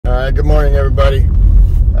Good morning, everybody.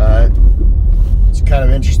 It's kind of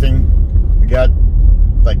interesting. We got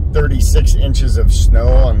like 36 inches of snow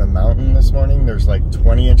on the mountain this morning. There's like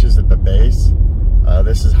 20 inches at the base.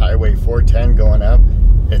 This is Highway 410 going up.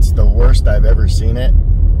 It's the worst I've ever seen it.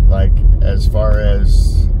 Like, as far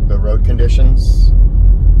as the road conditions,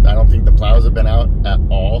 I don't think the plows have been out at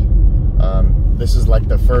all. This is like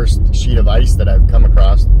the first sheet of ice that I've come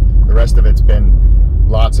across. The rest of it's been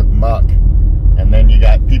lots of muck. And then you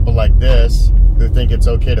got people like this who think it's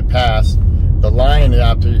okay to pass. The line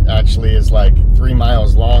actually is like 3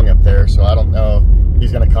 miles long up there, so I don't know.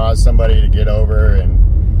 He's going to cause somebody to get over,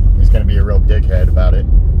 and he's going to be a real dickhead about it.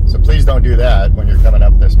 So please don't do that when you're coming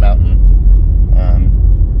up this mountain.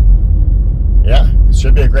 Yeah, it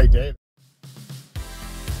should be a great day.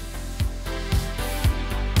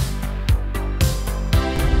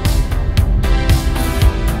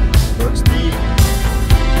 Looks deep.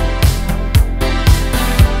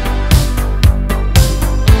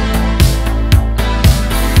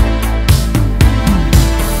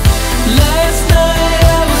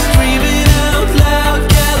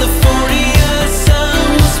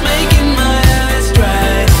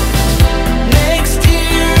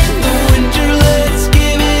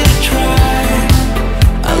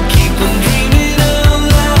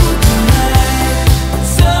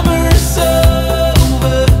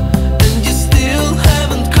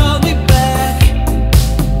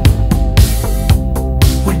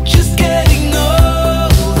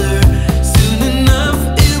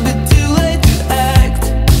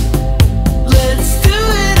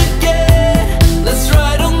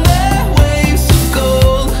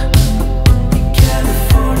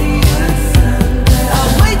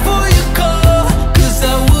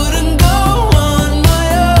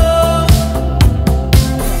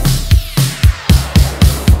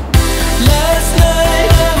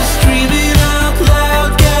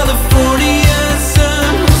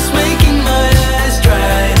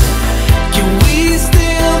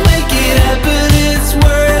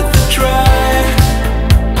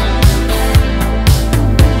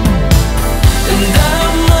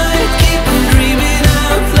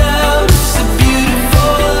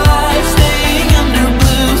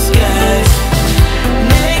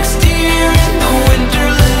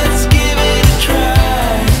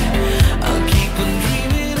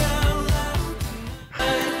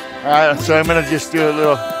 Alright, so I'm gonna just do a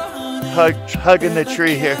little hug in the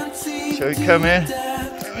tree here. So we come in.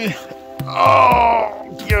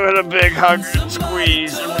 Oh, give it a big hug and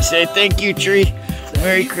squeeze. And we say thank you, tree.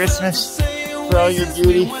 Merry Christmas for all your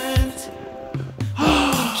beauty.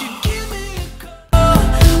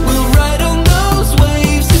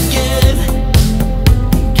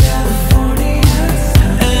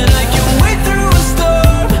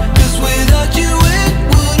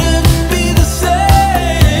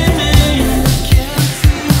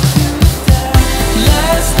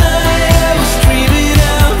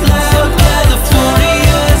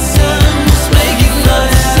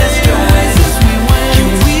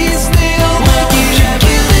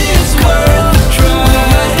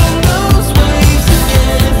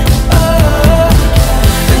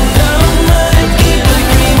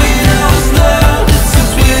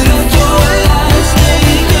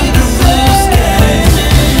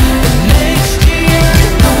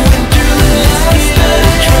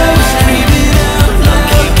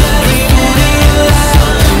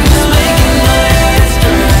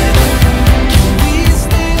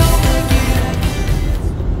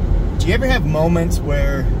 Do you ever have moments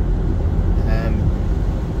where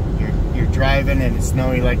you're driving and it's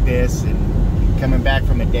snowy like this, and coming back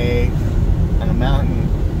from a day on a mountain,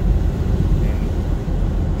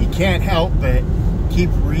 and you can't help but keep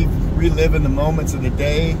reliving the moments of the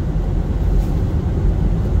day?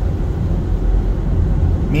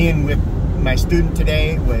 Me and with my student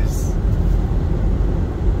today it was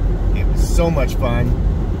so much fun.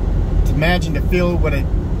 To imagine, to feel what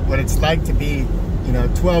it's like to be,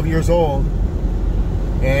 12 years old,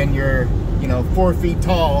 and you're, 4 feet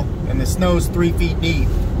tall, and the snow's 3 feet deep,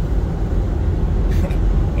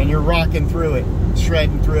 and you're rocking through it,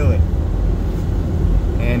 shredding through it,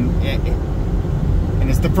 and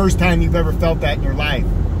it's the first time you've ever felt that in your life.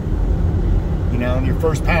 Your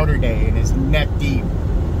first powder day, and it's neck deep.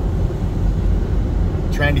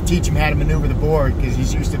 Trying to teach him how to maneuver the board because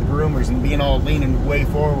he's used to the groomers and being all leaning way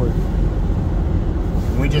forward.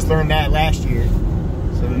 And we just learned that last year.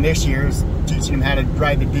 So then this year is teaching him how to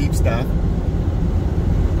drive the deep stuff.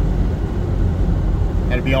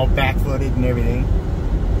 How to be all back-footed and everything.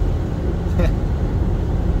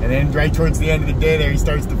 And then right towards the end of the day there, he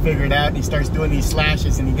starts to figure it out, and he starts doing these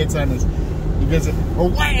slashes, and he gets gives it a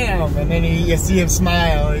wham, and then you see him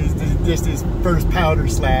smile. He's just his first powder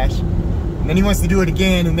slash, and then he wants to do it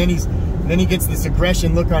again, and then he gets this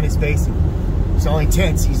aggression look on his face. And it's all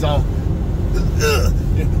intense. He's all,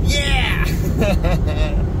 yeah.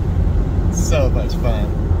 So much fun.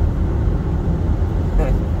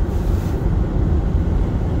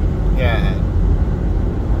 Yeah.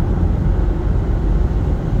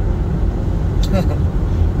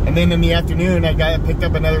 And then in the afternoon, I picked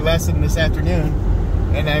up another lesson this afternoon,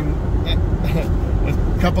 and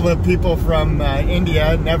a couple of people from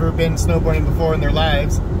India, never been snowboarding before in their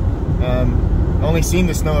lives, only seen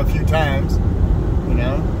the snow a few times, you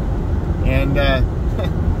know, and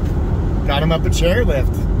got them up a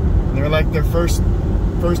chairlift. They were like their first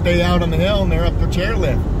day out on the hill, and they're up their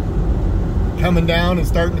chairlift, coming down and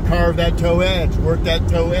starting to carve that toe edge, work that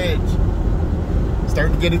toe edge.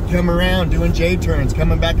 Starting to get it to come around, doing J turns,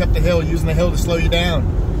 coming back up the hill, using the hill to slow you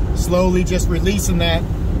down. Slowly just releasing that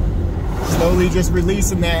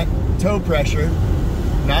toe pressure.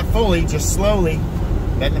 Not fully, just slowly.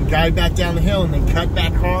 Letting them guide back down the hill and then cut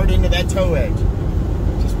back hard into that toe edge.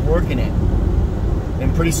 Just working it.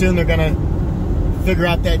 And pretty soon they're gonna figure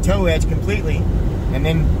out that toe edge completely. And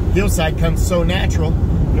then hillside comes so natural,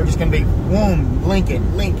 they're just gonna be, boom, blinking.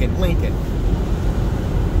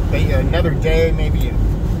 Another day, maybe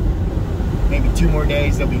 2 more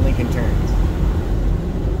days, they'll be linking turns.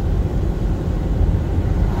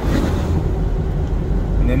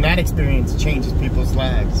 And then that experience changes people's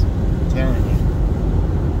lives. I'm telling you.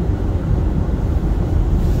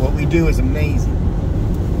 What we do is amazing.